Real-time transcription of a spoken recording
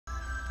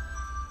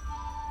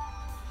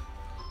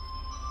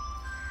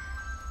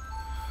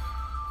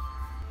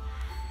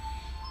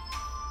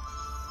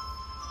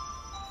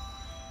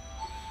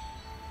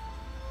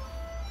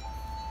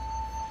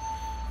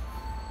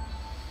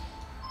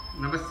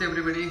Namaste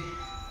everybody,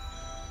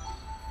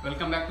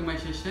 welcome back to my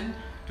session.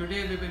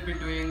 Today we will be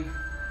doing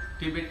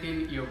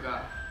Tibetan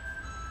yoga.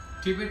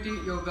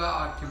 Tibetan yoga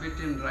or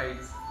Tibetan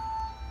rites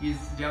is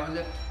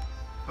developed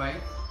by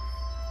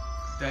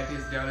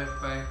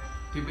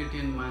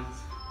Tibetan monks.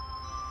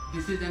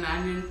 This is an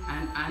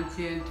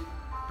ancient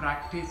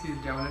practice is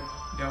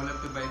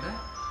developed by the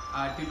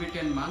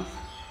Tibetan monks.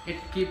 It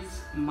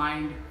keeps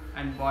mind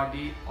and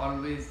body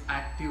always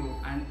active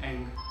and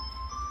young.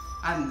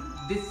 And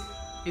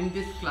in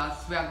this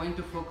class we are going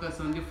to focus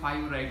on the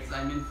 5 rites,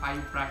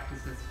 5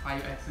 practices,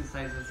 5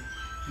 exercises.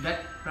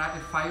 That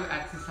 5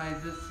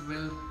 exercises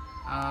will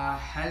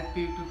help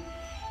you to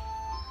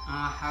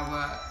have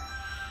a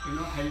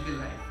healthy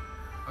life.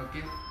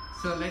 Okay,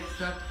 so let's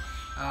start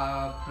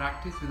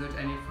practice without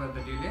any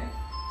further delay.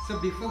 So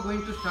before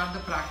going to start the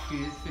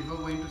practice, before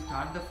going to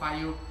start the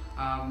 5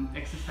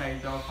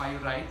 exercise or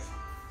 5 rites,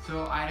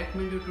 so I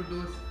recommend you to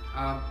do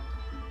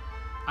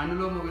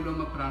Anuloma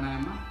Viloma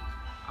Pranayama.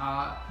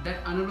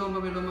 That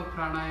Anuloma Viloma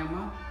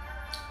Pranayama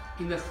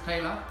in the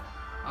style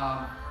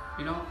of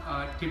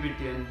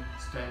Tibetan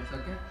styles.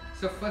 Okay,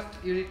 so first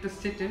you need to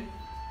sit in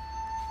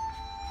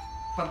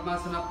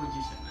Padmasana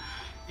position.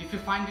 If you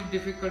find it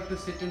difficult to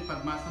sit in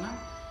Padmasana,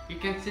 you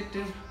can sit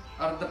in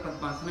Ardha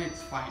Padmasana,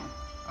 it's fine.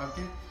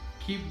 Okay,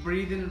 keep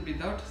breathing and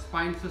breathe out,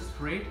 spine so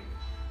straight.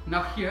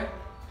 Now here,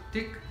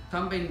 take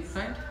thumb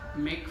inside,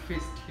 make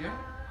fist here.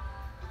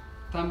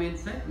 Thumb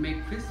inside,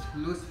 make fist,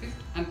 loose fist,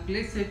 and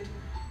place it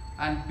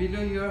and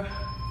below your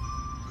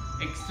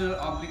external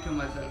oblique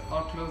muscle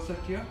or closer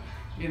to your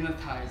inner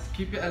thighs.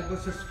 Keep your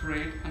elbows so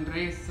straight and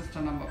raise the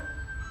sternum up.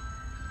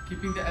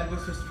 Keeping the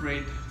elbows so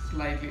straight,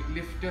 slightly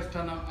lift your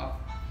sternum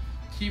up.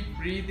 Keep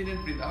breathing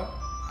and breathe out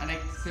and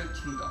exhale,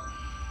 chin down.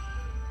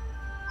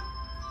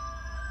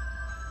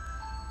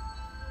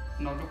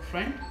 Now look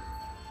front.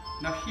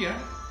 Now here,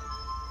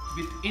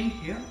 with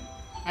inhale,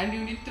 and you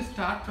need to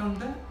start from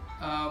the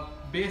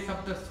base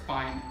of the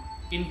spine.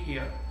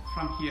 Inhale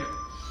from here.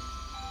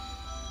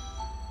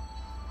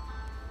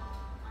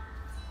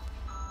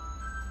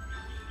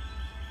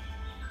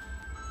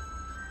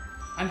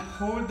 And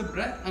hold the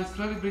breath and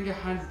slowly bring your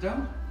hands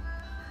down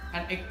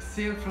and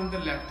exhale from the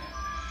left.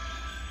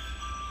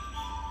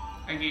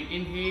 Again,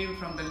 inhale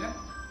from the left.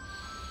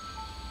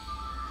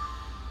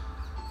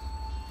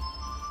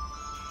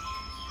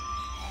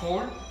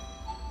 Hold.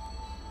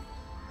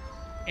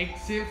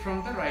 Exhale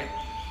from the right.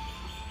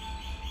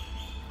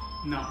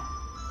 Now,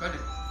 got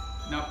it.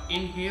 Now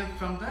inhale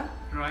from the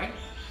right.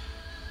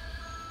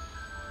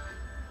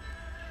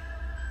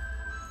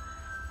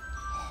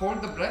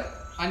 Hold the breath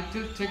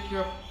until take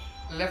your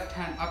left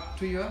hand up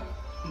to your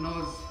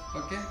nose.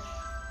 Okay,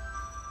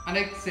 and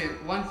exhale.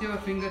 Once your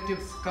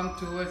fingertips come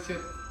towards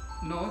your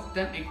nose,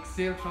 then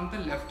exhale from the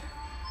left.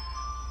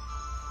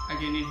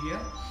 Again,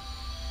 inhale.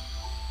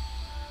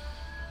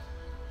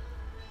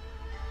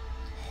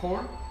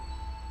 Hold.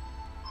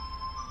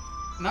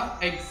 Now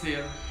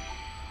exhale.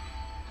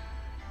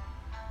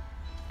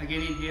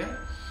 Again, inhale.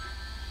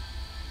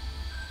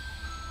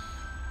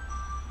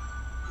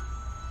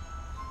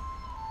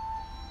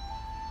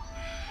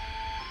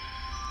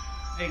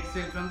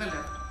 Exhale from the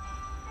left.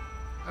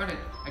 Got it.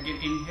 Again,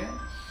 inhale.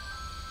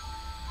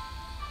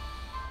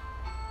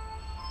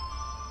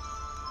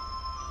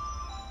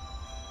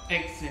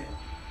 Exhale.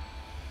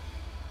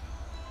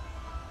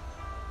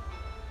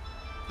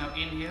 Now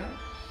inhale.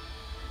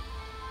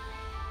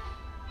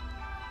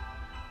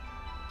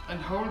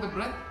 And hold the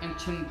breath and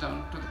chin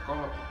down to the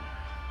collarbone.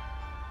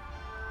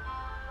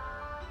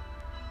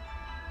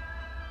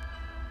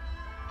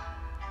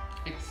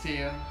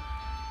 Exhale.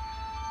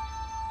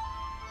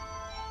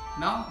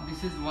 Now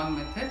this is one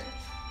method.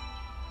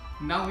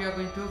 Now we are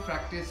going to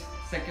practice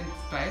second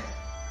style,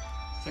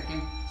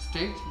 second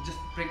stage. Just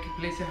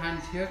place your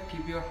hands here,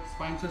 keep your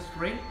spine so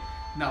straight.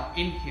 Now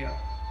inhale.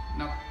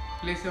 Now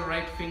place your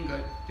right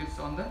finger tips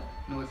on the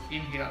nose.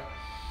 Inhale.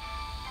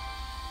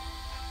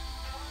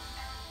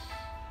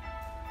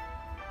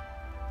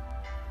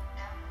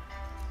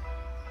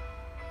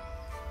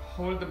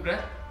 Hold the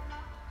breath.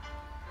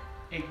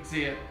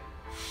 Exhale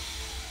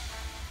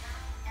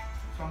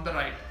from the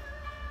right.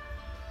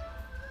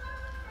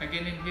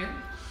 Again, inhale.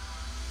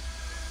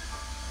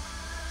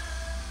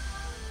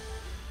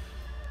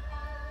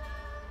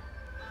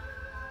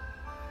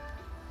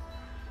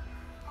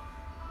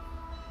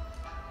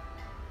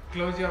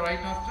 Close your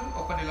right nostril,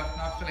 open your left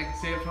nostril,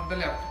 exhale from the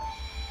left.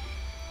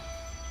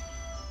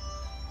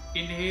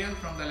 Inhale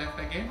from the left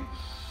again.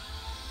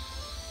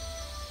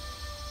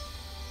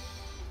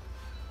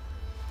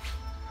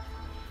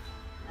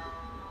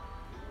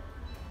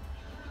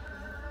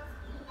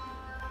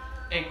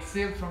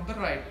 Exhale from the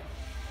right.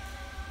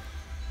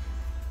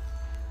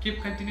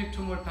 Keep continue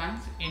 2 more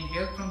times.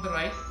 Inhale from the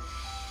right.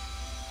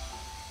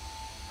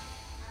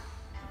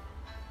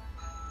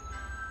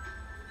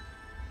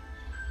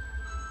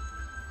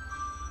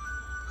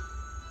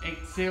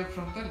 Exhale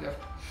from the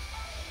left.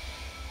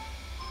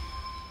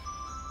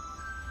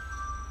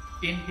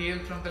 Inhale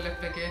from the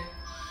left again.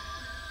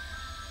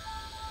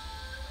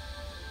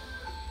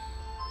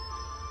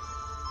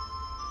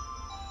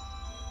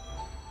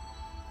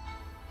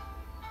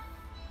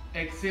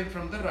 Exhale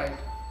from the right.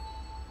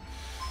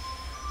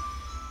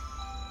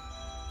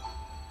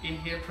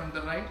 Inhale from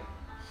the right.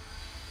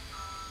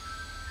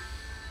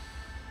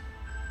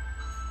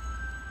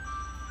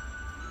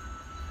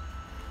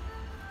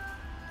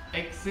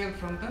 Exhale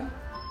from the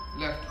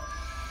left.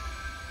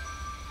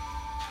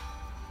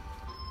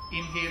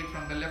 Inhale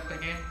from the left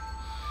again.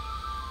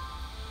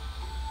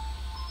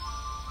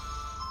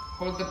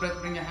 Hold the breath,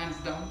 bring your hands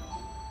down.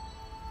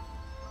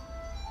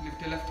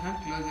 Lift your left hand,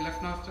 close your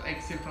left nostril,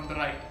 exhale from the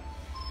right.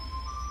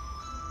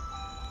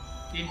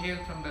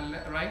 Inhale from the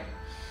right.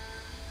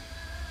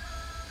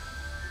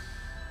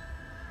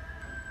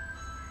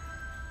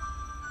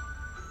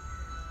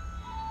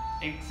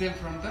 Exhale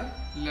from the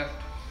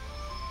left.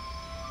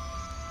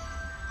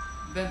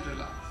 Then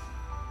relax.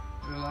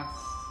 Relax.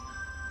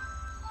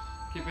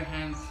 Keep your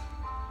hands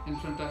in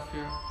front of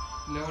your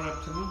lower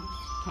abdomen,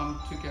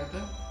 thumb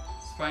together,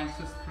 spine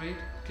so straight,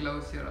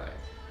 close your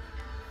eyes.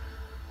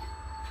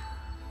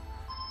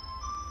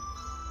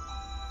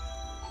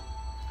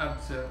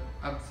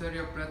 Observe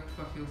your breath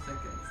for a few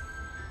seconds.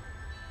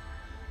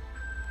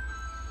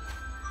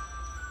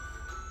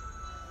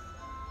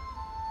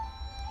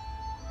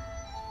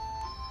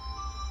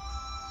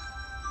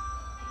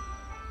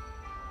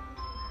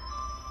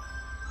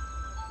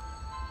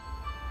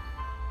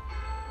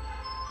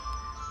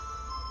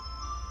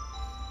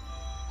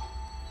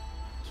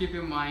 Keep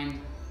your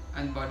mind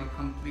and body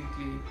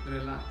completely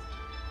relaxed.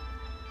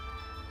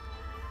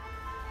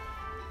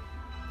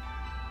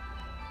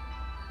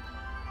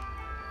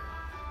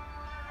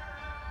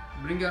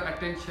 Bring your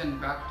attention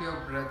back to your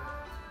breath.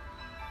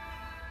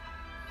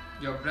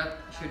 Your breath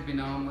should be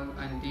normal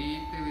and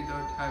deeply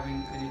without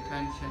having any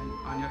tension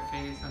on your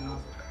face or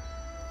nostrils.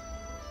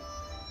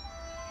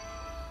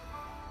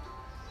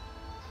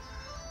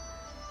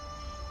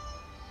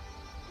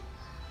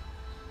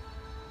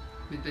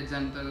 With a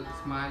gentle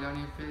smile on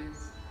your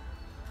face.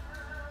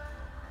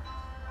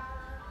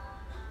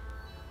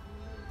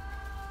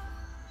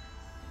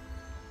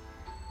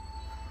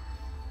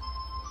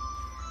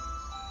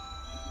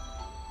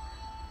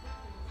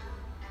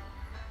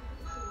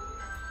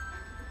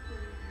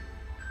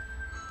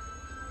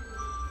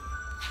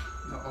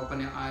 Now open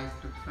your eyes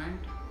to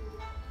front.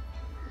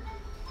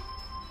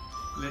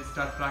 Let's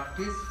start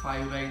practice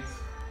 5 rites.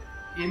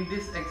 In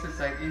this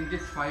exercise, in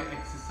this 5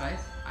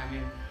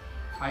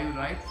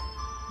 rites,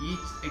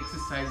 each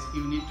exercise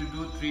you need to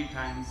do 3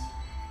 times.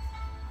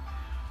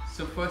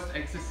 So first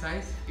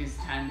exercise is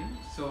standing.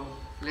 So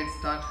let's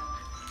start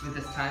with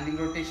the standing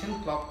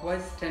rotation,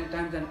 clockwise 10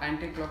 times and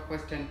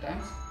anti-clockwise 10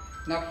 times.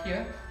 Now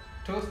here,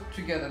 toes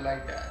together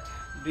like that.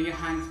 Bring your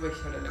hands by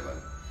shoulder level.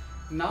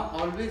 Now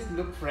always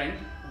look front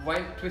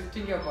while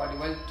twisting your body,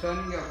 while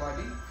turning your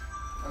body.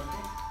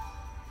 Okay.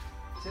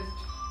 Just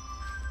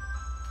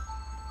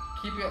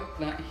keep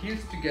your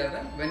heels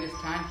together. When you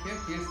stand here,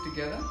 heels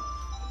together.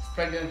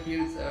 Spread your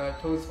heels,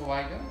 toes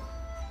wider.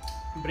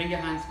 Bring your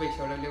hands by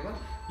shoulder level.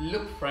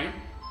 Look front,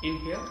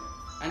 inhale,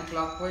 and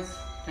clockwise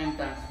 10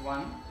 times.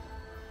 1,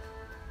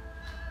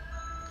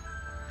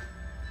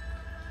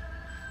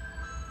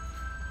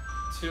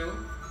 2,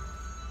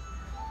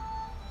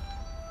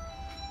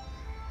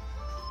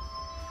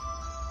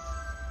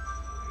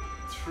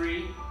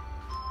 3,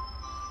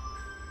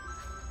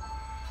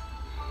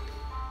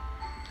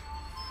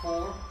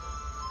 4,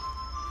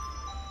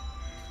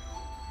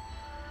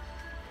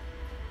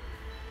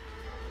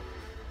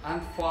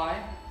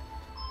 5,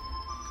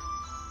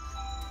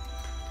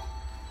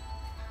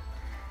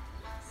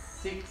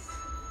 6,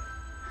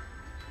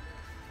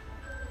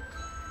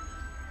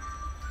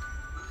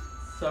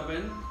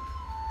 7,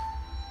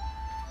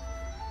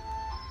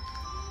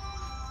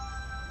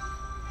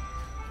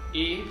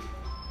 8,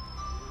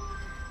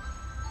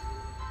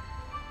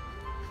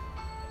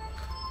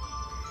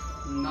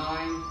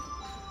 9,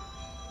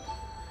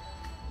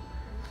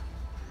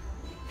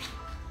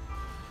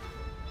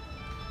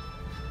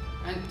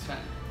 and 10.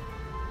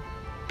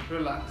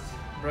 Relax,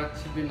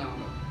 breath should be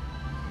normal.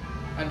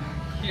 And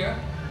here,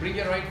 bring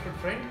your right foot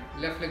front,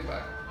 left leg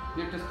back.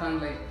 You have to stand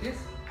like this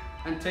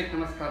and take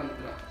Namaskar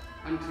Mudra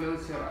and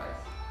close your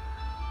eyes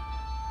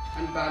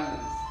and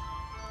balance.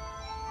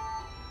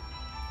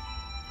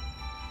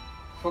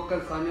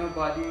 Focus on your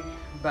body,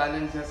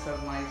 balance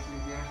yourself nicely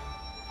here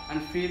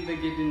and feel the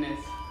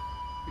giddiness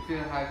if you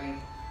are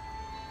having,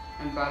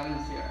 and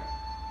balance here.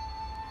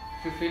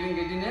 If you are feeling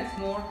giddiness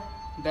more,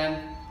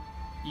 then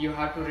you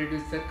have to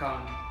reduce the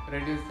count,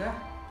 reduce the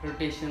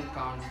rotation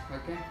count.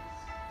 Okay,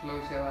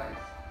 close your eyes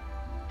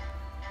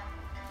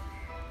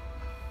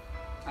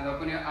and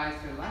open your eyes,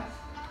 relax.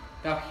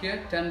 Now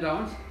here 10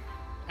 rounds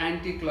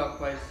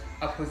anti-clockwise,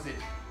 opposite.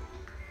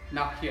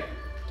 Now here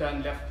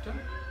turn left to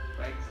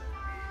right,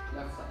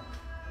 left side.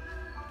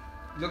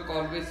 Look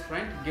always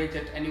front, gauge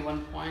at any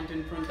one point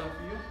in front of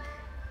you.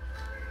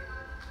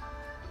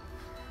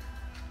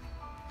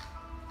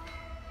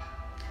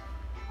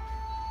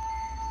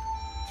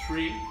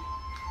 Three,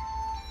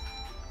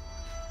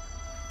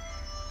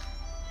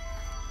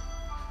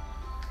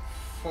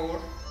 4,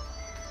 5,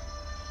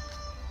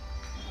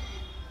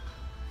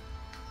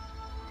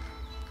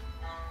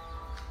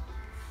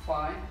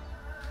 5,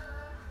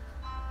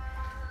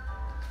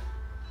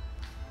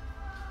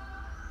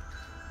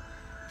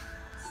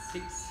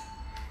 6,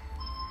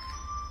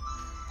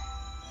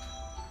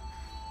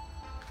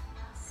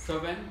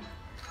 7,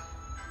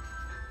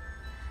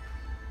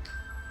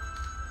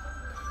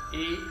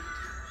 8,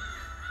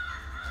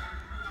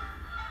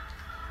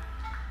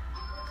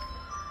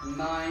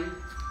 9,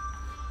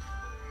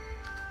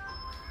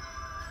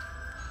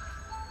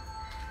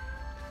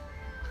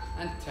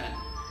 and 10.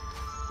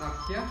 Now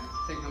here,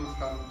 take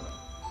Namaskar Mudra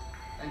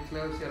and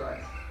close your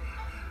eyes.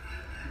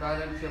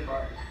 Balance your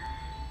body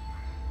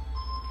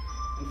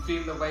and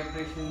feel the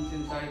vibrations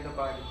inside the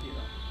body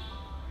here.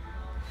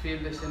 Feel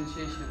the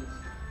sensations.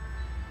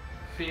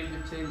 Feel the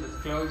changes.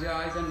 Close your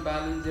eyes and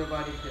balance your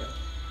body here.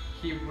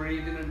 Keep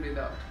breathing and breathe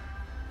out.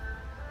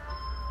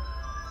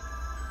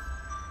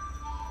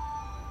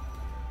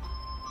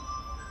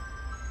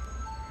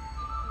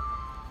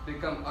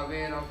 Become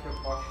aware of your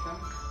posture.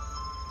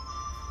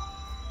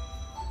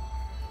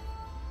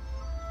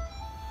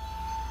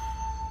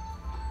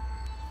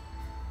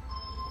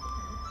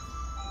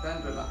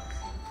 Then relax.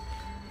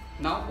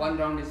 Now one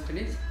round is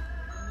finished.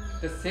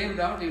 The same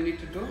round you need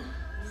to do,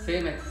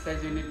 same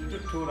exercise you need to do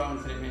 2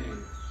 rounds remaining.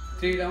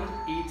 3 rounds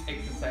each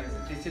exercise.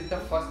 This is the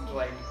first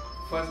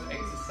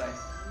exercise.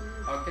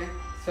 Okay,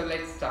 so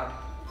let's start.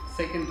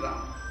 Second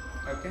round.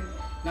 Okay,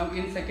 now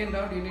in second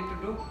round you need to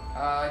do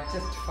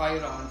just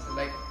 5 rounds,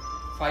 like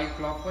 5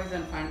 clockwise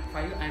and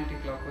 5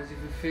 anti-clockwise if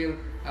you feel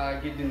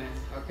giddiness.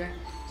 Okay,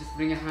 just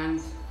bring your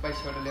hands by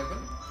shoulder level.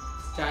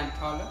 Stand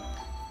taller.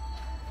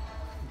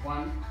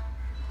 1,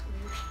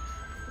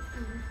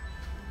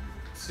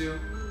 2,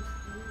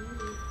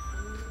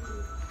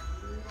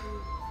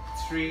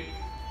 3,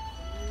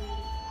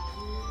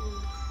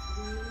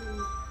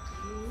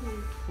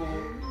 4,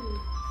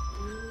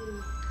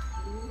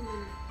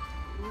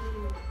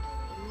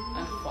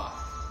 and 5.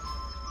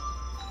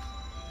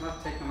 Now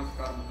take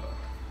Namaskar Mudra.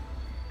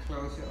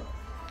 Close your eyes.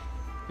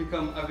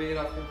 Become aware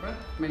of your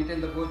breath. Maintain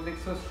the both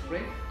legs so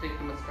straight. Take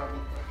Namaskar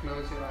Mudra.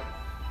 Close your eyes.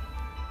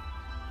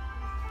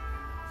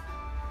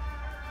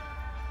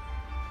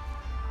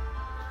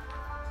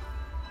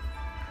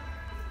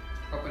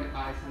 Open your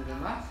eyes and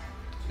relax.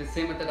 The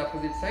same at the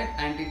opposite side,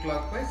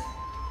 anti-clockwise.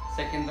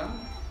 Second round.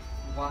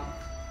 1,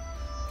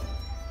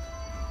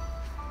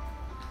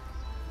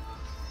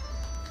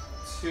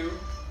 2,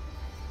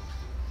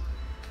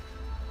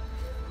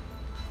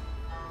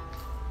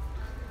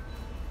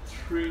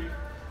 3,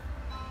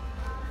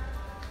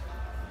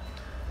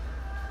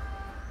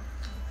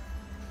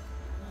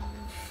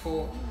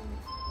 4,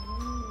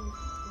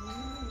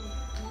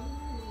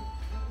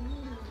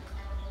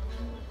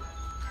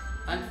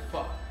 and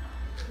 5.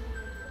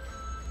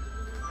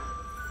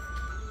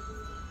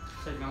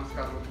 Take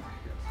Namaskar Mudra.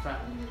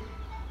 Stand.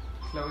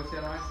 Close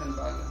your eyes and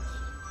balance.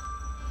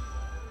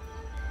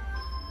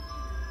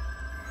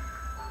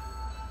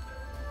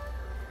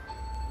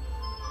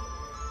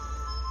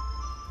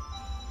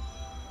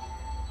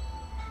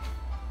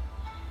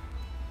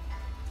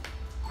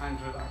 And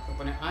relax.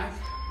 Open your eyes,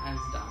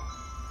 hands down.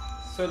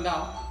 So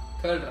now,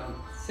 third round,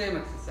 same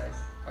exercise.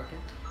 Okay,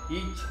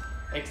 each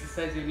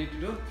exercise you need to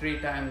do 3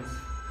 times.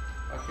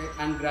 Okay,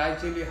 and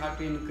gradually you have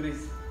to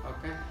increase.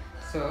 Okay,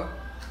 so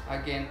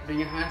again, bring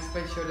your hands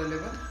by shoulder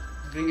level,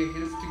 bring your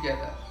heels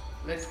together.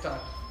 Let's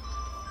start.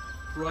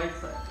 Right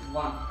side.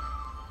 1,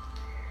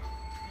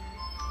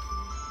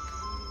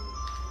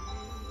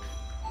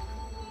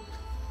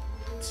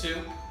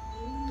 2,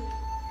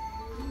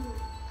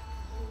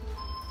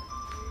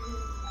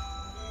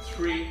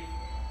 3,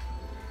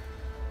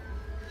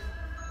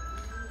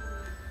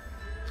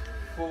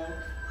 4,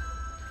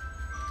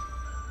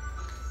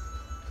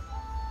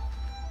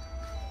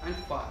 and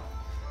 5.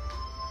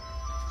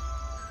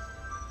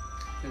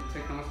 Then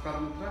take Namaskar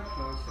Mudra,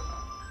 close your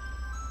eyes.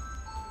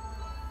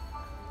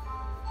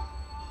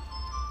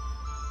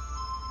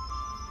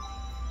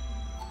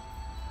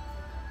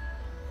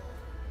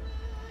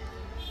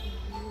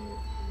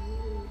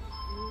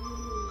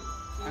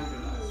 And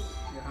relax.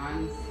 Your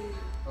hands,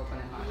 open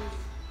your eyes.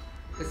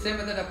 The same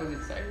with the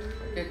opposite side.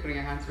 Okay, bring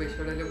your hands by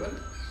shoulder level.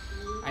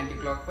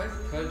 Anti-clockwise,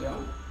 third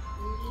round.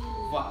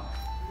 1,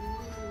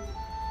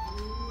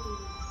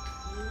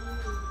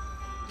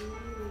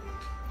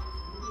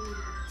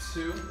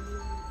 2,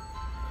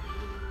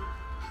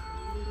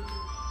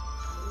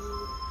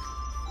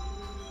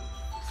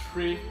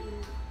 3,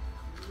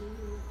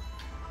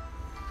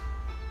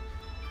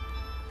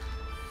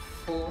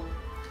 4,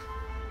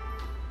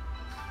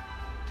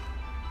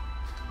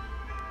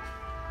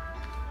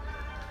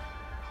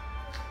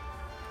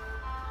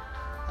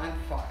 and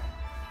 5.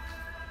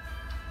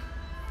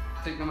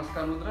 Take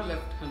Namaskar Mudra,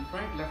 left hand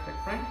front, left leg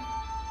front.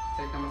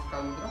 Take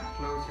Namaskar Mudra,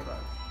 close your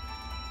eyes.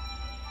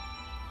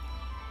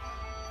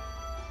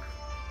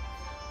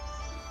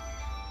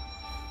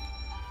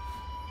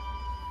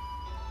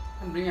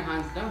 And bring your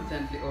hands down,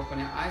 gently open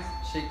your eyes,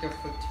 shake your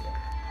foot here.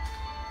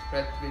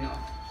 Breath in out.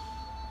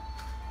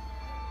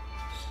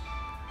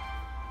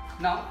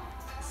 Now,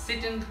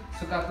 sit in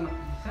Sukhasana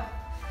position.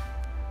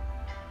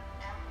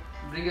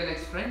 Bring your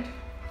legs front.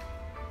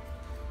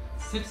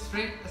 Sit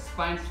straight,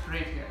 spine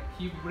straight here.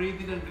 Keep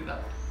breathing and breathe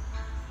out.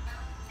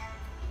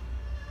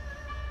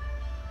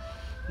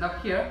 Now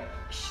here,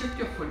 shift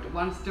your foot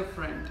one step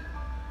front.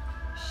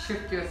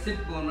 Shift your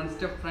sit bone one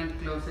step front,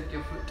 close at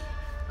your foot,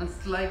 and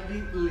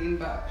slightly lean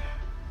back.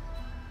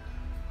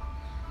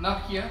 Now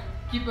here,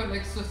 keep your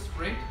legs so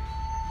straight.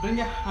 Bring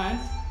your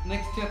hands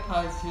next to your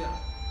thighs here.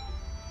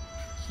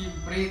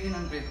 Keep breathing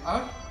and breathe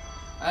out.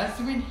 As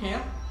you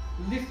inhale,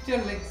 lift your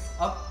legs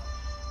up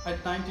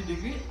at 90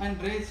 degrees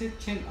and raise your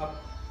chin up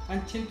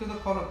and chin to the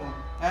collarbone.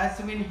 As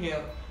you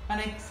inhale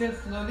and exhale,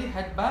 slowly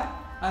head back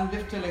and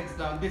lift your legs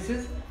down. This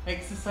is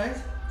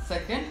exercise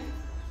second.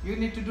 You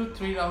need to do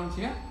 3 rounds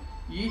here.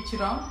 Each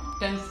round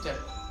 10 steps.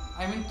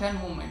 10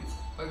 movements.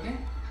 Okay.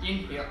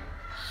 Inhale.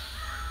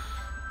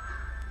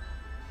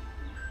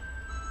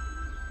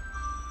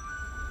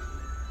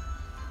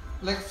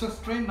 Legs so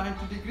straight,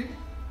 90 degrees.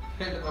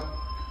 Head up.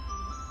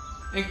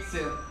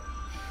 Exhale.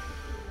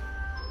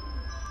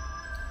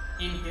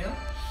 Inhale.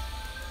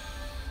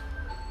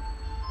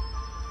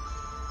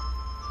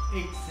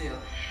 Exhale.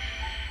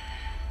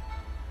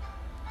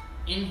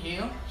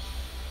 Inhale.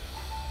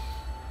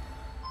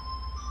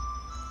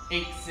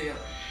 Exhale.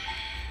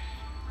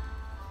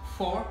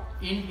 4.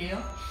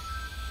 Inhale.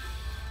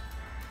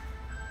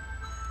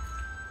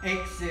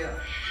 Exhale.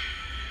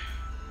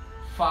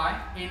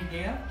 5.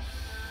 Inhale.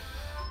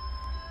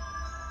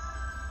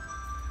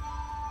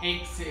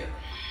 Exhale.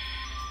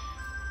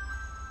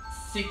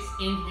 6.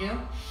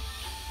 Inhale.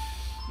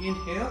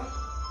 Inhale.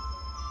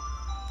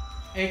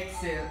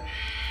 Exhale.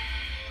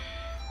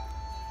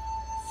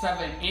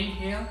 7.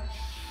 Inhale.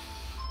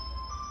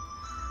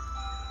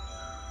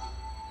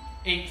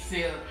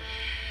 Exhale.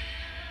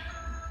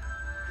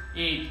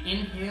 8.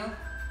 Inhale.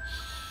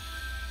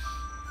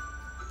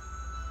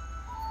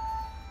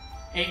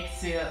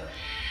 Exhale.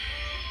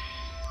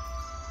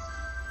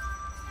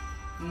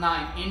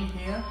 9.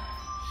 Inhale.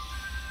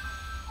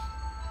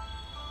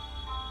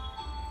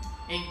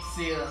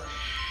 Exhale.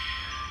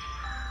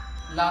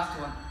 Last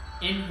one.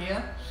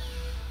 Inhale.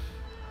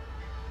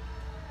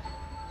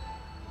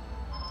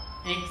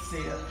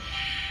 Exhale.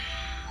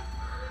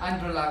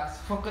 And relax.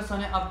 Focus on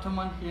your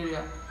abdomen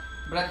area.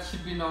 Breath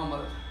should be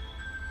normal.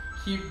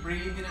 Keep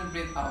breathing and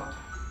breathe out.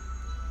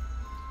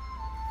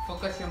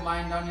 Focus your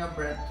mind on your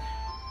breath.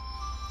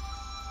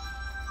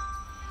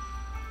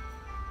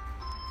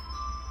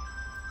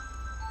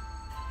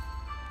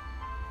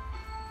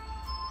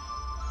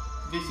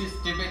 This is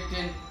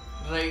Tibetan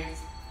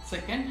Rites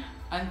second,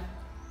 and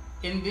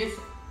in this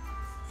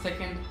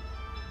second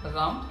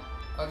round,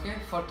 okay,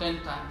 for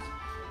 10 times.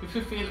 If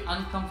you feel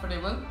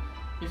uncomfortable,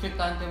 if you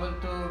can't able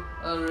to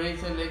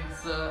raise your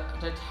legs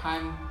at a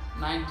time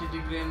 90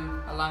 degrees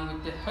along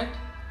with the head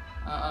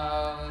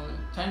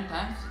 10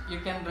 times, you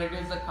can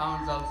reduce the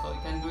counts also.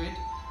 You can do it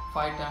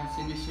 5 times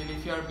initially.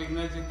 If you are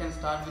beginners, you can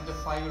start with the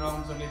 5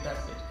 rounds only,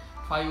 that's it.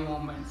 5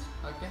 movements,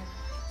 okay.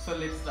 So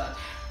let's start.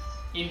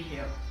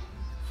 Inhale.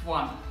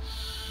 1.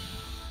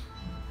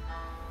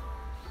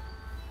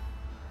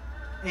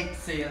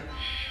 Exhale.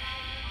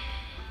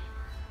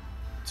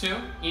 2.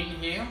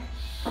 Inhale.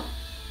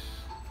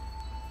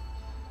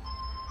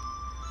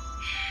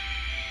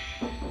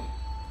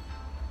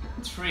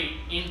 3.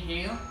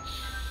 Inhale.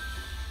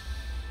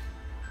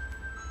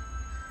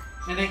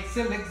 And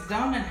exhale, legs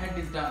down and head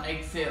is down.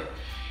 Exhale.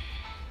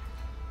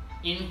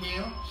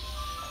 Inhale.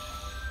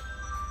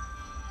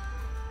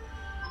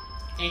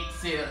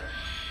 Exhale.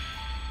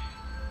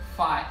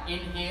 5.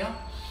 Inhale.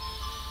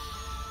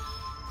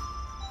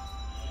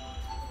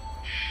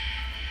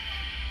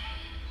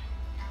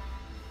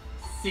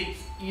 Six.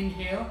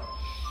 Inhale.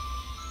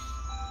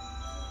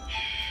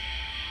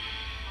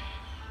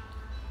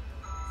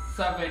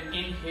 7.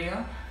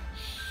 Inhale.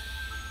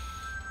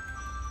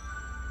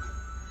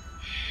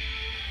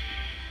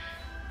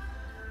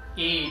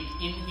 8.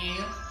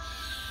 Inhale.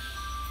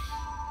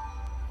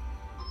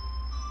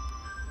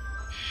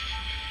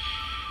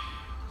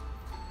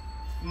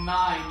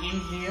 9.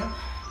 Inhale.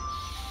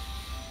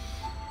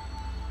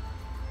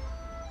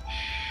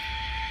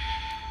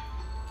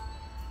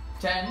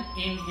 10.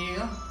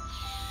 Inhale.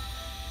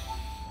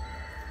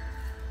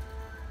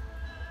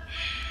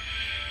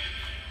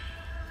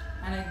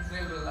 And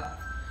exhale, relax.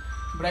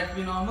 Breath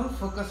be normal.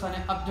 Focus on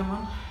your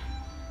abdomen.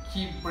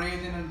 Keep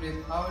breathing and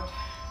breathe out.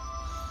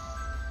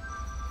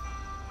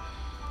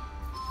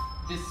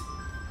 This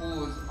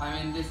pose,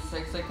 this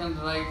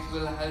second right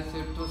will help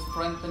you to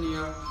strengthen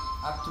your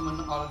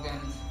abdomen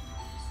organs.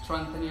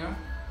 Strengthen your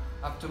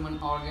abdomen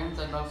organs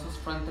and also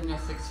strengthen your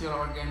sexual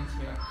organs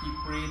here. Keep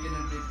breathing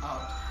and breathe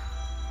out.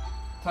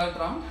 Third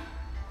round,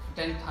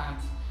 10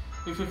 times.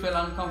 If you feel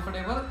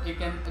uncomfortable, you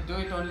can do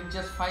it only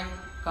just 5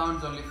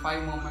 counts only,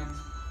 5 moments,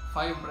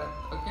 5 breaths,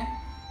 okay?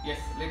 Yes,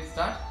 let's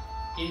start.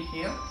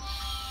 Inhale.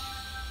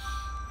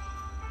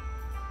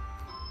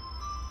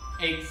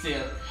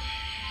 Exhale.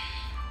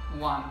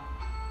 1,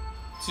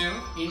 2,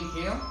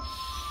 inhale.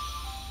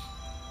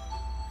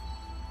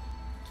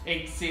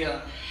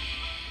 Exhale.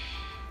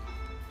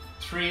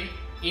 3,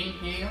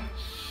 inhale.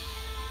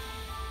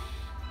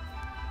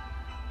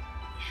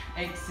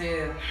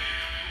 Exhale.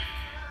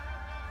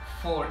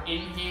 4,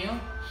 inhale.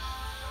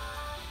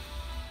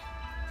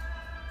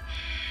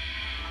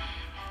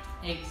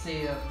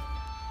 Exhale.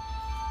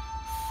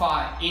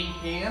 5,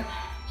 inhale.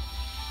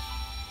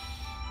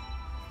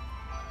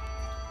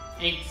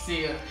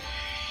 Exhale.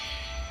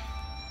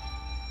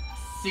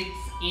 6,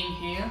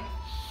 inhale.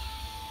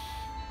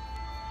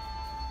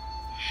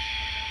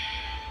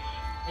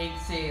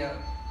 Exhale.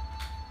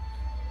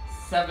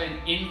 7,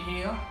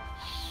 inhale.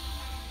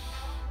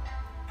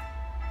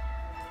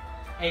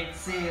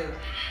 Exhale.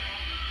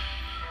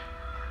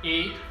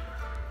 8,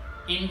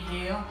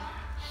 inhale.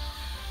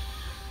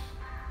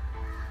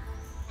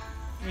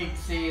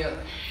 Exhale.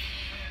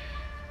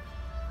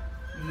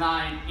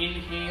 9,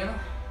 inhale.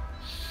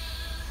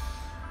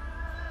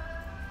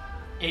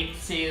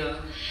 Exhale.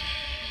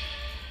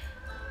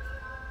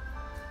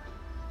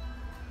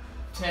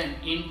 10,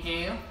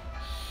 inhale.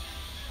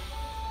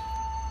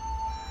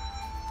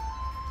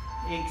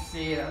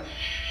 Exhale.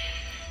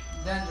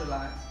 Then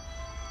relax.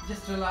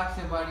 Just relax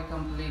your body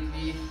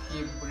completely.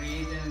 You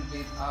breathe in and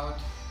breathe out.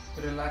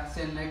 Relax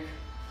your neck.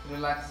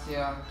 Relax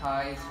your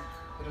thighs.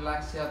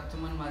 Relax your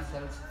abdomen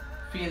muscles.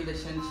 Feel the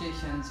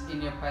sensations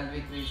in your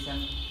pelvic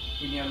region,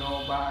 in your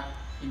lower back,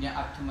 in your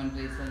abdomen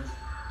regions.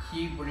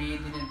 Keep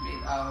breathing and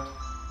breathe out.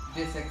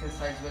 This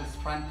exercise will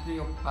strengthen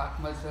your back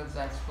muscles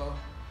as well.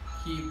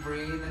 Keep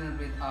breathing and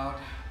breathe out.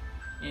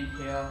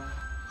 Inhale.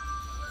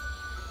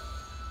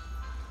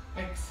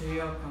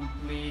 Exhale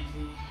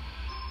completely.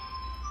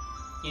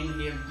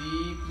 Inhale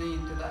deeply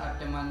into the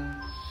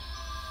abdomen.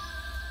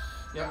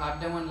 Your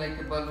abdomen like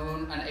a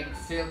balloon, and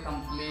exhale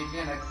completely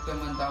and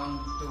abdomen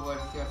down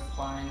towards your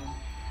spine.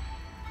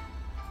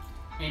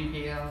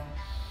 Inhale.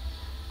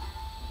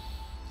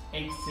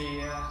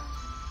 Exhale.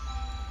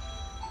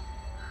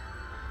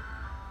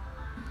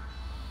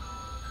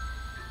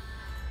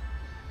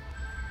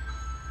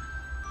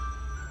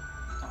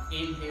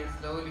 Inhale,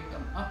 slowly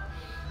come up,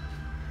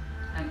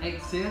 and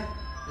exhale,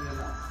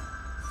 relax.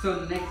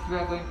 So next we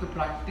are going to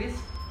practice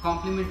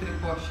complementary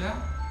posture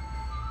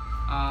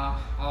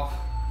of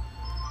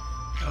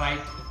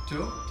right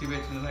toe,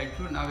 Tibetan right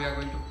toe. Now we are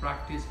going to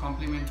practice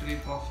complementary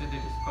posture that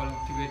is called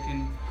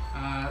Tibetan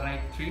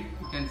right tree.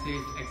 You can say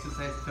it's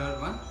exercise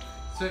third one.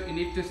 So you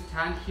need to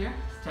stand here,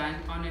 stand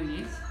on your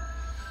knees.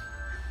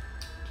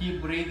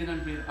 Keep breathing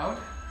and breathe out.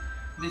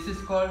 This is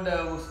called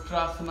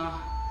Ustrasana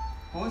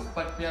pose,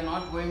 but we are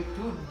not going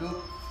to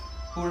do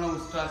Purna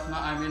Ustrasana.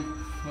 I mean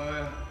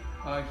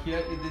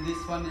here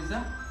this one is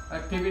a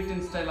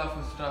Tibetan style of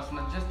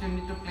Ustrasana. Just you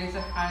need to place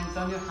your hands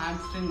on your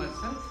hamstring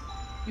muscles.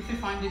 If you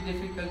find it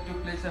difficult to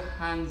place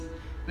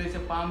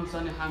your palms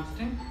on your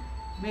hamstring,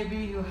 maybe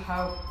you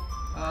have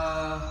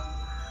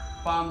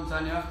palms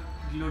on your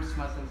glutes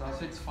muscles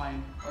also, it's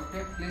fine.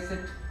 Okay,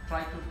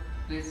 try to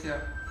place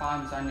your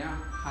palms on your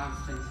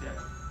hamstrings here.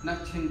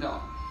 Now chin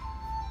down.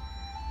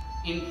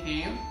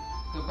 Inhale,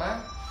 go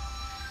back.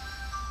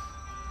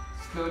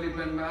 Slowly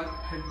bend back,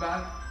 head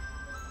back.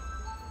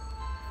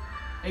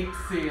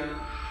 Exhale,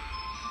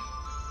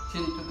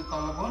 chin to the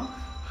collarbone,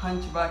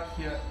 hunch back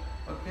here.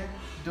 Okay,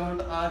 don't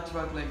arch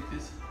back like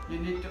this. You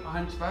need to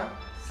hunch back,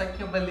 suck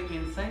your belly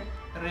inside,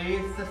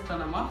 raise the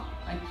sternum up,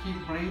 and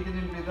keep breathing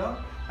in, breathe out,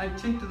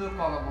 and chin to the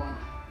collarbone.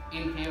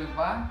 Inhale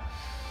back.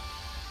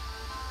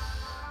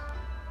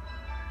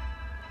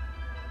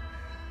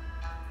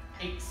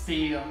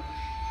 Exhale.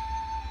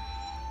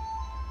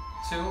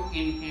 2,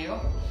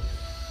 inhale.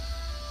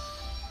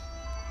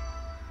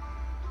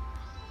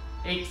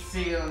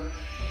 Exhale.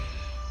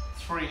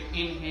 3,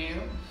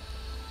 inhale.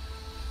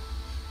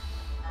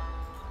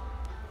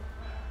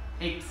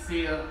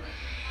 Exhale.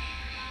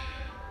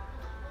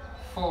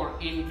 4,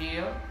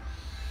 inhale.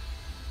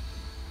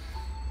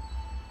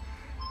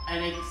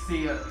 And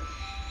exhale.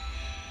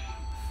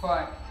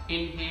 5,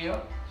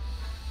 inhale.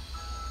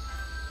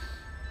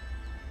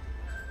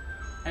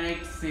 And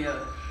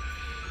exhale.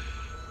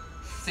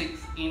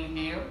 6,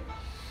 inhale.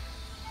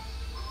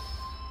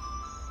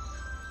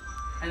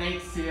 And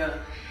exhale.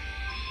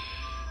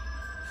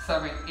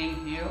 7,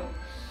 inhale.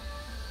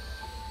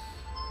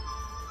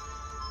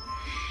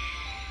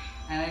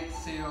 And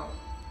exhale.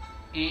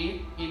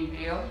 8,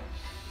 inhale.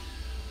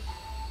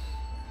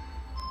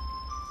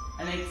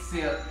 And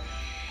exhale.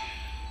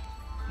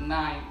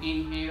 9,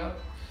 inhale.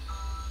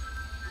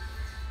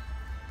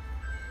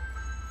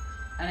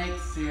 And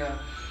exhale.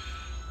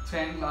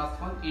 10, last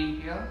one,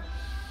 inhale.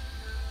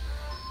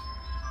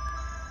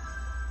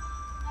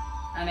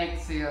 And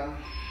exhale.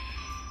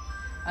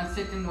 And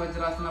sit in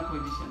Vajrasana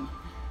position.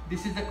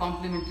 This is the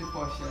complementary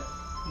posture.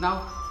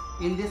 Now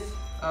in this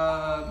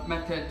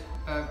method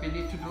we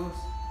need to do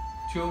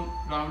 2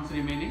 rounds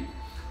remaining.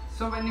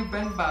 So when you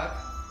bend back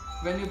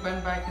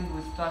in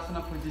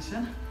Vajrasana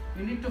position,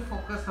 you need to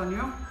focus on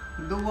your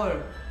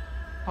lower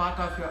part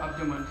of your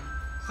abdomen.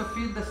 So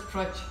feel the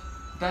stretch.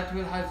 That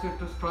will help you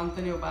to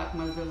strengthen your back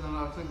muscles and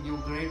also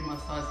give great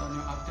massage on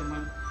your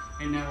abdomen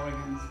and your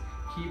organs.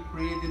 Keep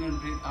breathing and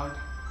breathe out.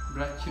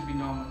 Breath should be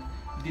normal.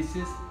 This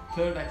is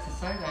third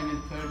exercise,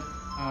 third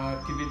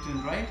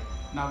Tibetan rite.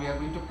 Now we are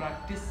going to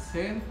practice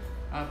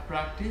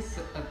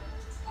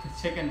the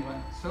second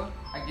one. So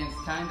again,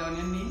 stand on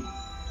your knee,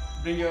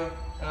 bring your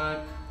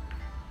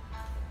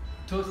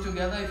toes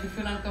together. If you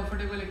feel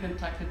uncomfortable, you can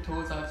tuck your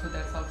toes also,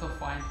 that's also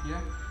fine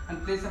here.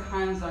 And place your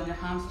hands on your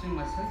hamstring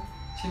muscle,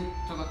 chin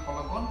to the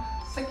collarbone,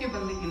 suck your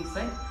belly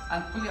inside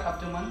and pull your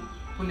abdomen,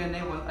 pull your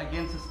navel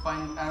against the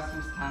spine as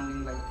you're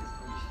standing like this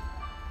position.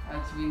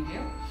 As we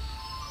inhale,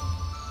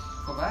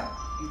 go back,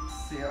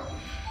 exhale.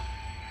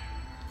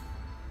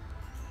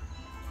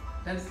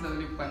 Then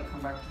slowly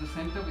come back to the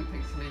center with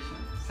exhalation.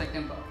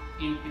 Second round,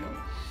 inhale,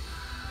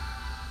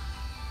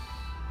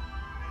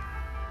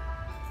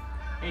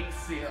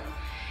 exhale,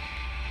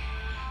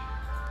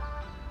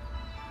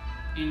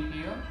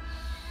 inhale,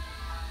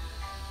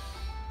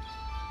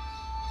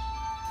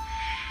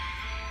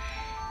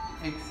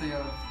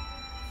 exhale.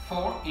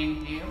 4,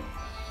 inhale,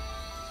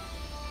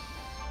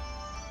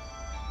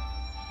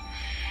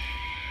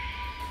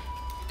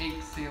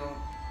 exhale.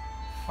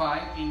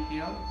 5,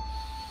 inhale,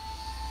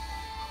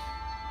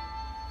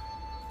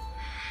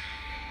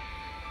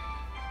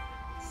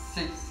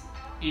 six,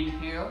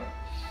 inhale,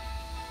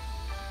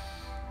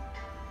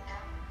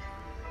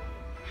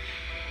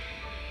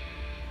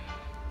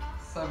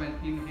 seven,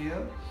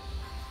 inhale,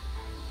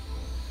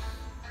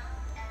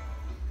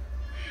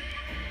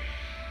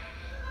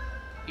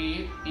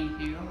 8,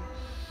 inhale,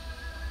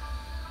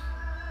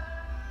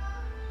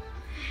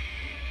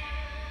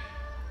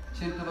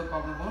 'Chin to the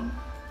collarbone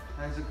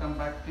as you come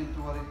back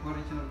into our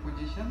original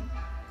position.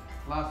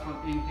 Last one,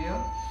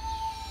 inhale,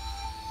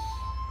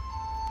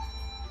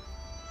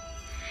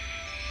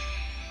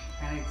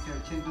 and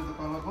exhale, chin to the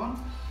collarbone,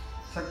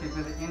 suck your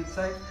belly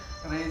inside,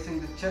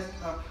 raising the chest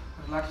up,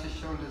 relax your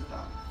shoulders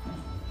down.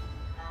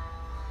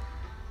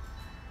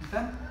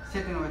 Then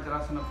sit in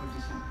Vajrasana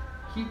position.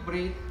 Keep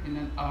breathe in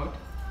and out,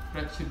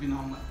 breath should be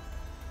normal.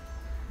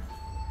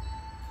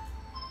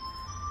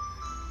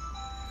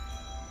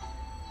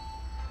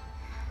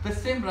 The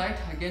same right,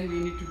 again we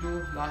need to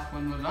do last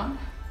one more round.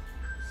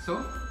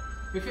 So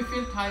if you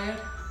feel tired,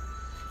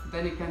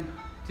 then you can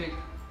take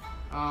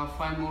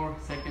 5 more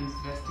seconds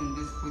rest in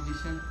this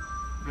position.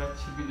 Breath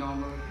should be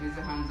normal. Raise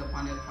your hands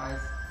upon your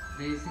thighs,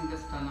 raising the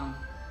sternum.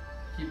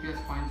 Keep your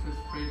spine so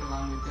straight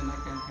along with your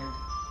neck and head.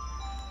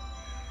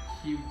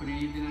 Keep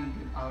breathing and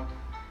breathe out.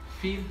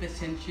 Feel the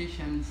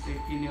sensations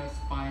in your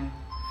spine.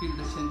 Feel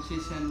the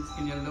sensations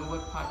in your lower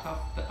part of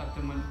the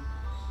abdomen.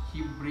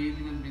 Keep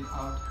breathing and breathe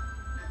out.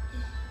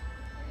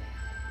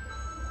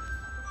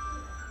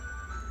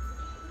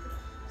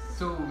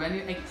 So when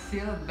you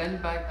exhale,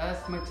 bend back as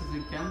much as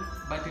you can,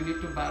 but you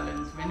need to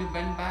balance. When you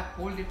bend back,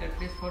 hold it at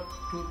least for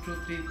 2 to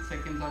 3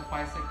 seconds or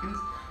 5 seconds.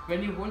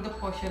 When you hold the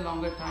posture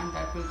longer time,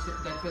 that will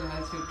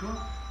help you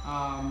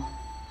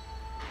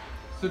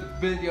to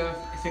build your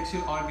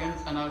sexual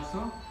organs and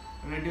also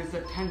reduce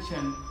the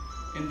tension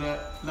in the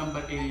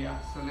lumbar area.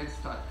 So let's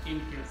start.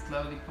 Inhale,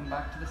 slowly come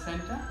back to the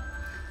center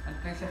and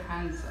place your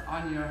hands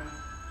on your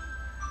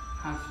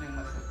hamstring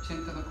muscle,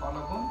 chin to the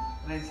collarbone,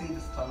 raising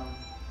the sternum.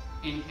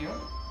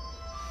 Inhale,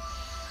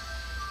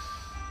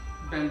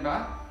 bend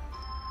back,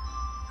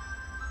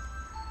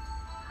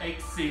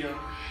 exhale,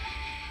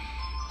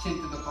 chin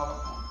to the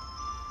collarbone.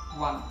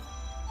 1.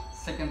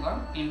 Second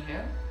round,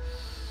 inhale,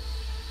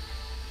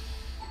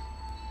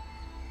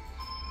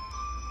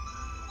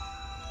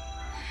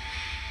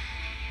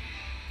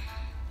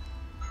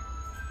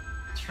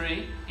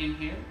 three,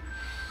 inhale,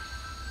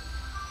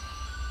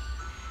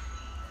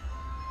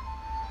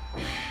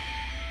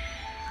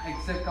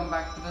 exhale, come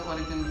back to the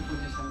original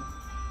position.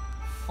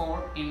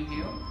 4,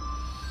 inhale,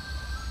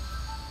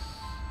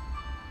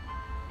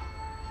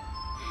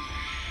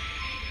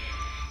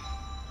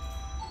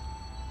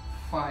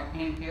 5,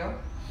 inhale,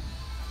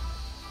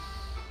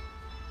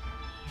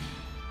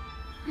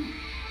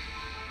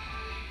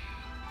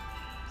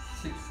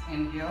 6,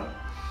 inhale,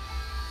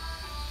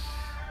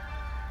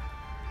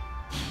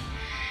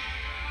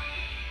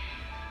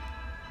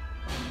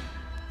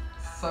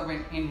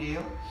 7,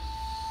 inhale,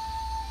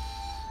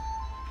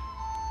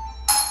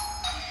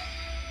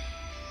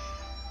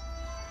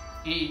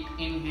 8,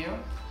 inhale,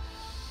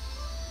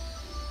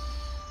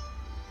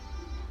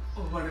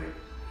 over it,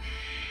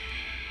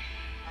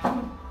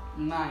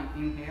 9,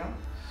 inhale,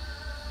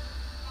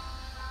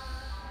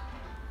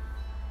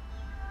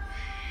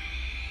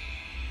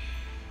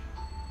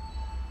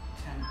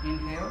 10,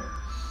 inhale,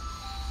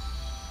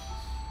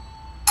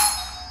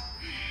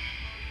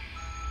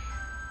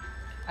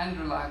 and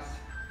relax.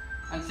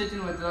 And sit in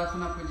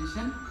Vajrasana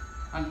position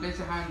and place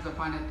your hands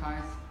upon your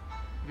thighs.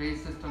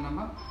 Raise the sternum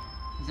up.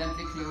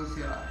 Gently close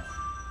your eyes.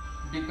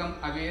 Become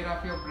aware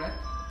of your breath.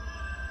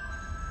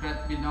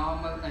 Breath be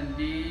normal and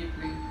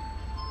deeply.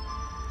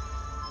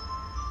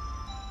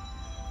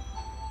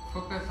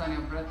 Focus on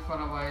your breath for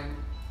a while.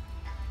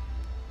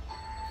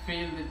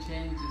 Feel the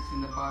changes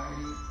in the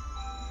body.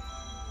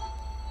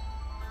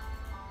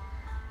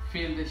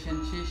 Feel the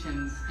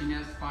sensations in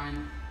your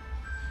spine,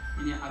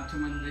 in your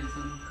abdomen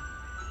region.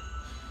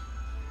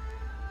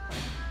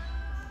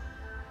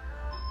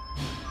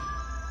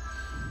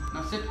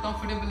 Now sit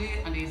comfortably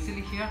and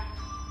easily here.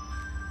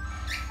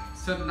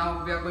 So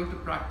now we are going to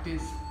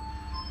practice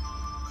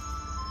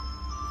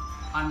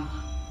And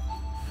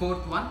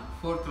fourth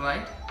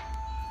right,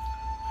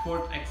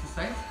 fourth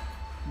exercise,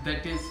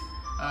 that is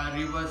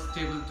reverse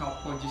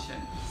tabletop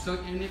position. So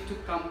you need to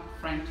come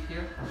front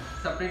here,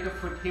 separate your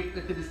foot hip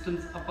with the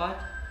distance apart,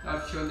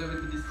 or shoulder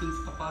with the distance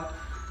apart,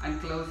 and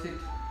close it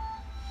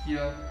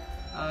here,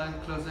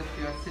 closer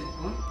to your sit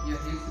bone. Your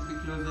heels will be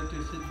closer to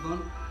your sit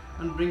bone,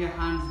 and bring your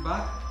hands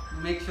back.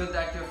 Make sure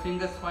that your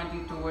fingers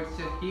pointing towards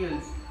your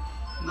heels.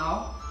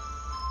 Now,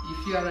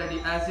 if you are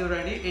ready, as you're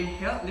ready,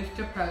 inhale, lift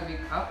your pelvic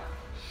up,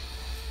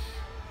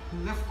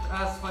 lift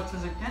as much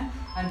as you can,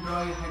 and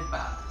draw your head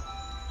back.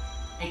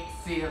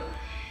 Exhale.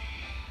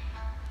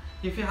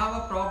 If you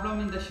have a problem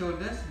in the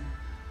shoulders,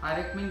 I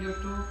recommend you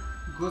to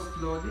go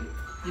slowly.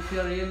 If you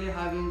are really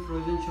having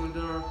frozen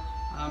shoulder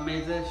or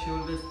major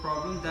shoulders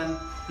problem, then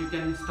you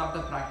can stop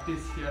the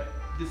practice here.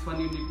 This one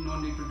you no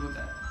need to do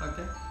that.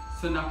 Okay.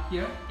 So now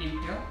here,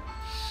 inhale,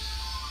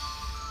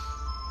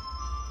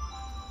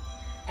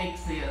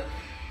 exhale.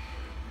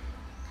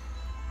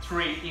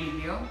 3,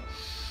 inhale,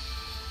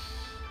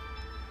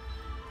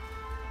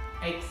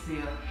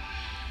 exhale.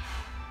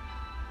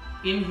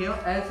 Inhale,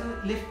 as you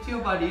lift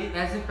your body,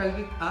 as you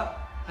pelvic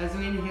up, as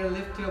you inhale,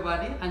 lift your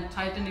body and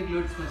tighten your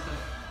glutes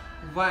muscles.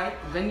 Why?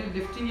 When you're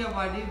lifting your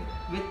body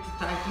with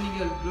tightening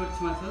your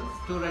glutes muscles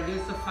to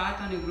reduce the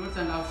fat on your glutes,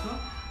 and also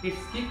it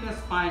keep your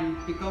spine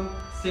become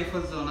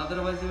safer zone.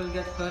 Otherwise you will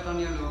get hurt on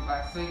your lower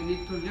back. So you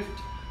need to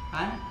lift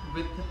and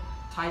with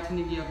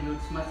tightening your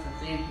glutes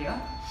muscles.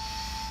 Inhale,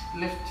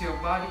 lift your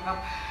body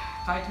up,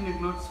 tighten your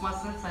glutes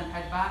muscles and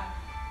head back.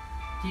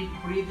 Keep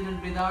breathing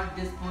and breathe out.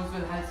 This pose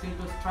will help you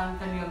to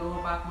strengthen your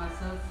lower back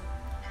muscles,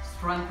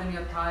 strengthen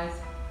your thighs,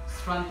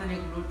 strengthen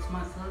your glutes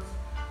muscles,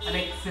 and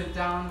exhale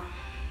down.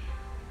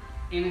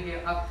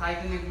 Inhale up,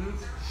 tighten your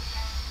glutes,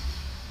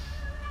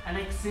 and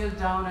exhale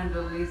down and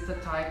release the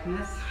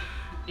tightness.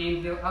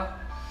 Inhale up,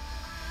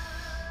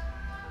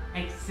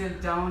 exhale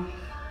down.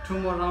 2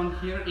 more round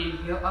here.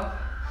 Inhale up,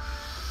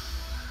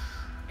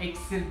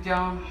 exhale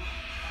down.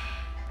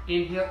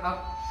 Inhale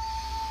up,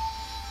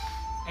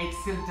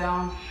 exhale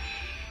down,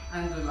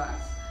 and relax.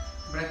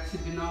 Breath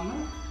should be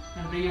normal,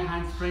 and bring your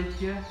hands front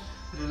here.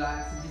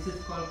 Relax. This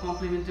is called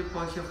complementary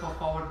posture for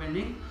forward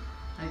bending.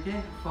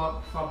 Okay,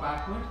 for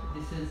backward.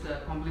 This is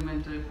a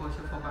complementary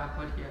posture for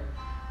backward here.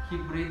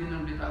 Keep breathing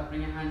and breathe out.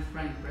 Bring your hands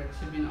front. Breath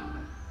should be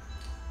normal.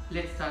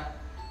 Let's start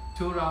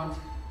 2 rounds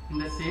in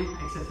the same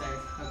exercise.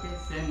 Okay,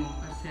 same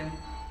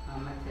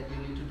method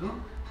you need to do.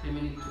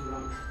 Remaining 2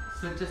 rounds.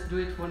 So just do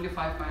it only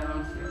 5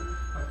 rounds here.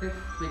 Okay,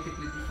 make it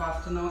little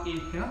faster now.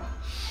 Inhale,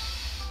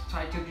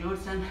 tighten your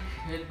glutes and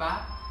head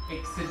back.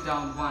 Exhale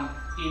down. 1.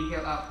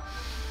 Inhale up.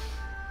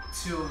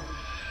 2,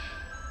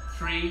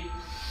 3,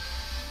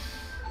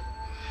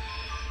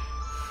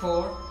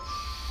 4,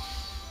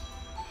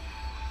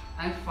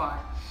 and 5.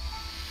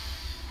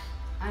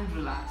 And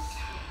relax.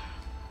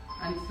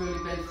 And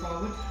slowly bend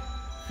forward.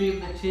 Feel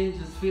the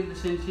changes, feel the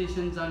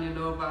sensations on your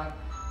lower back.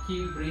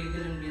 Keep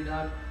breathing and breathe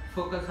out.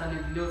 Focus on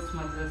your glutes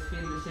muscles.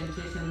 Feel the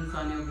sensations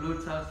on your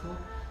glutes also.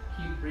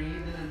 Keep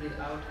breathing and breathe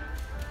out.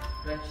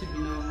 That should be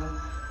normal.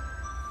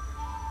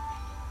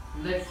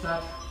 Let's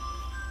start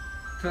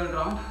 3rd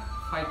round.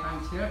 5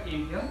 times here.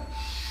 Inhale.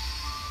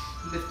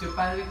 Lift your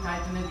pelvic,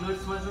 tighten your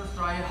glutes muscles.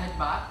 Draw your head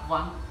back.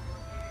 1,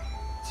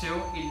 2.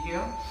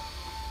 Inhale.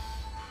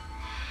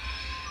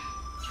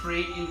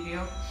 3.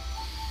 Inhale.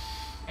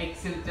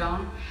 Exhale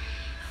down.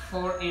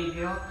 4.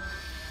 Inhale.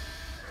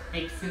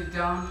 Exhale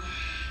down.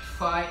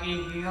 5.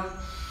 Inhale.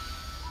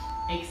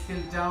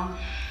 Exhale down.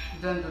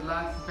 Then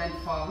relax, bend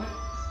forward.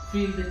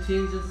 Feel the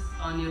changes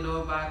on your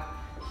lower back.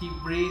 Keep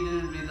breathing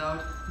and breathe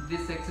out.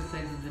 This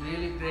exercise is a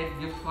really great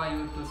gift for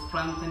you to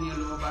strengthen your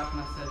lower back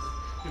muscles.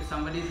 If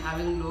somebody is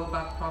having lower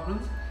back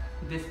problems,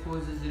 this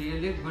pose is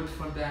really good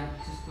for them.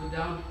 Just go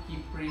down,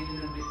 keep breathing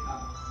and breathe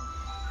out.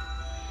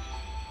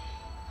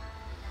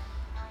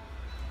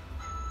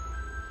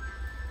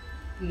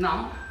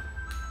 Now,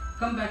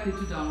 come back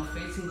into downward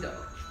facing dog.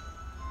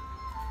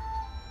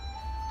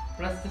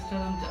 Press the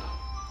sternum down.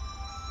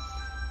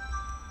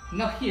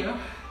 Now here,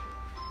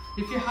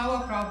 if you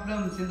have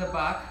problems in the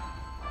back,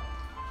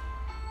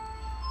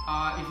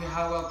 if you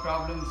have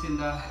problems in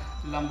the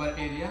lumbar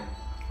area,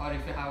 or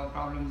if you have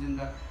problems in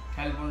the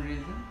tailbone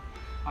region,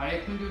 I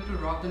recommend you to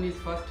rock the knees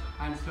first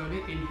and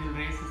slowly inhale,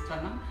 raise the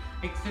sternum,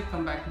 exhale,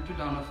 come back into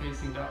downward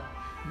facing dog.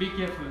 Be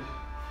careful.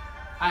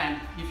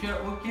 And if you're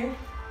okay,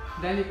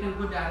 then you can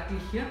go directly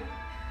here.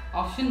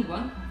 Option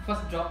 1,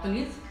 first drop the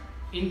knees,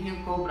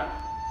 inhale cobra.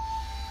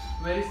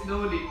 Very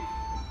slowly.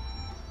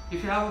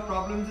 If you have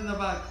problems in the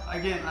back,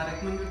 again I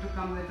recommend you to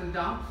come a little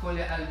down, fold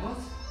your elbows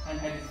and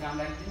head is down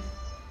like this.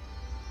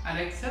 And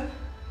exhale,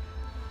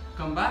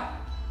 come back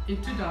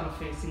into downward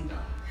facing dog.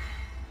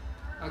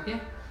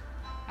 Okay?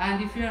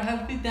 And if you are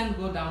healthy, then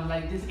go down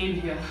like this.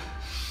 Inhale,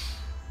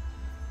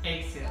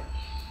 exhale.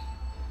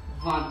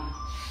 1,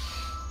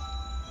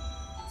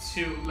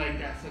 2, like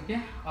that.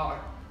 Okay? Or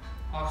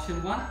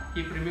option 1,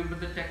 keep remember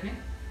the technique.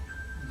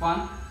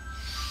 1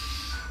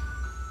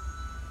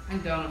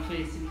 and downward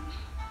facing.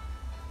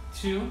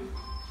 2,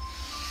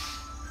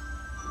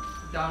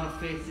 downward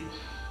facing.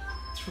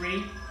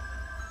 3,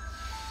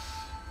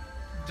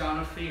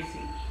 downward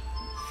facing,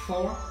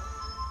 4,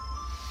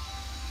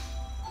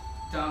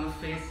 downward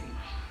facing,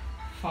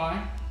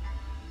 5,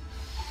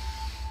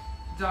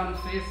 downward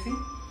facing,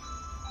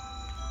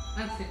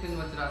 and sit in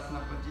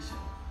Vajrasana position.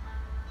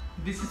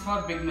 This is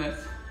for beginners.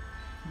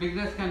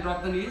 Beginners can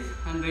drop the knees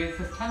and raise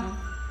the sternum,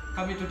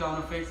 come into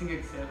downward facing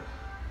exhale.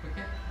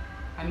 Okay?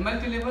 And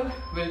multi-level,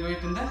 we'll do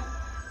it in the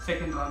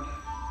second round.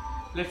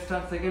 Let's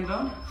start second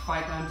round,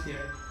 5 times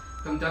here.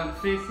 Come down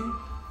facing,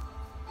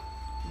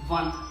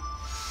 1,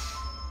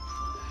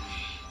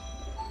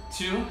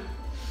 2,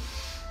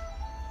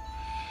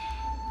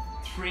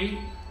 3,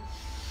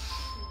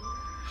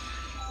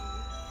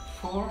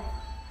 4,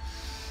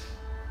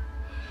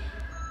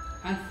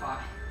 and 5.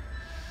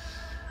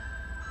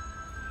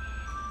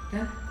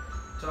 Then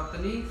drop the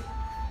knees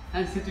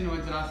and sit in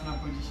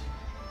Vajrasana position.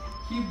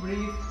 Keep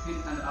breathe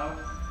in and out.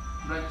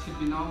 Breath should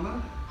be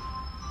normal.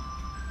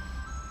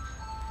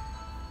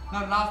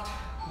 Now last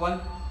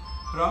one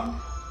round.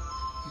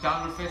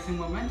 Downward facing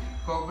movement.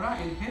 Cobra,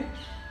 inhale,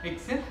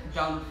 exhale,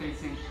 downward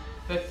facing.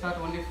 Let's start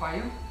only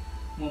 5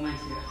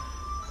 movements here.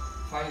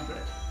 5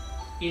 breath.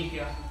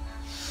 Inhale,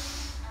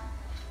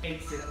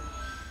 exhale,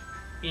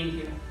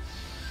 inhale,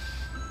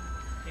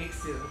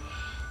 exhale,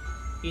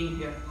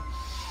 inhale,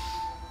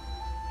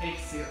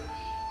 exhale,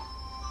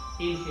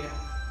 inhale,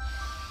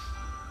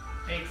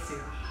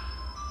 exhale,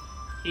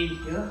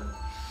 inhale,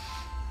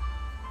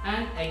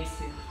 and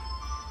exhale.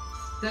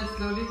 Then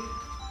slowly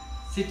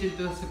sit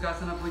into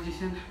Sukhasana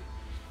position.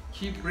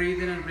 Keep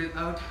breathing and breathe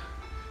out.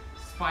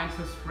 Spine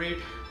so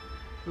straight.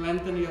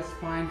 Lengthen your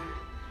spine.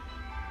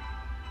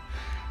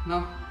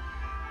 Now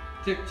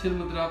take Chin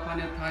Mudra upon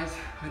your thighs.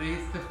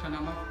 Raise the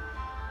sternum up.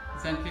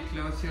 Gently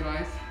close your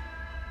eyes.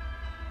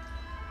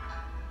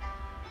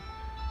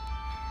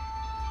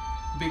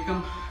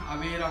 Become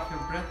aware of your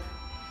breath.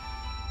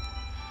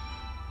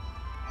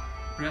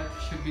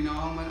 Breath should be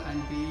normal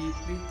and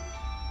deeply.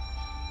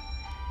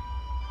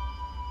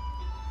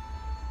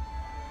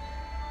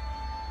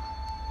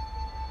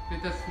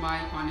 With a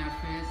smile on your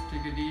face,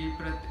 take a deep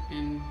breath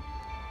in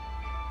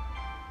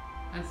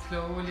and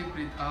slowly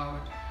breathe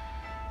out.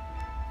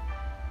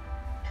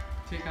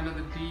 Take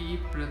another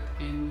deep breath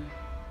in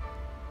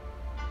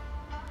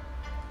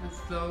and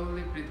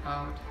slowly breathe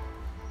out.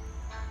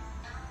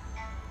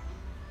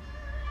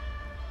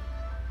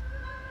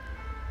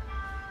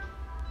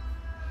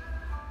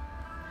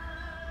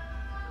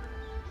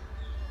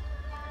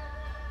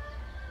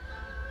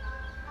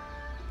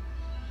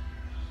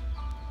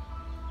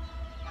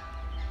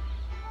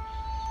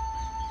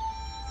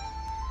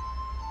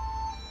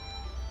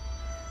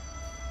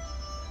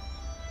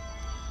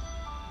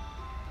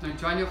 Now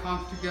join your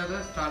palms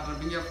together, start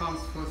rubbing your palms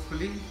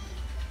forcefully.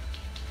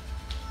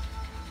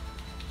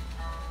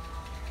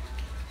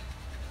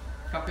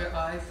 Cup your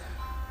eyes.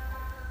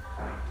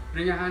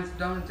 Bring your hands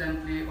down,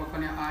 gently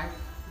open your eyes,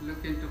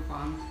 look into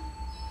palms.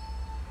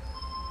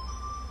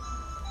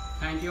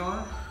 Thank you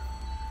all.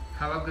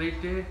 Have a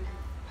great day.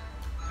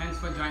 Thanks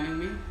for joining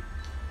me.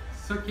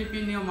 So keep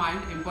in your mind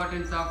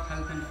importance of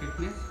health and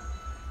fitness.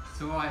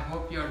 So I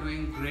hope you are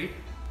doing great.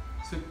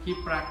 So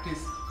keep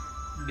practice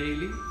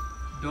daily.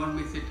 Don't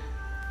miss it.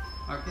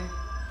 Okay?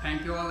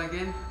 Thank you all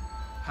again.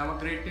 Have a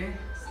great day.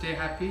 Stay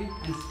happy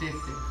and stay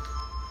safe.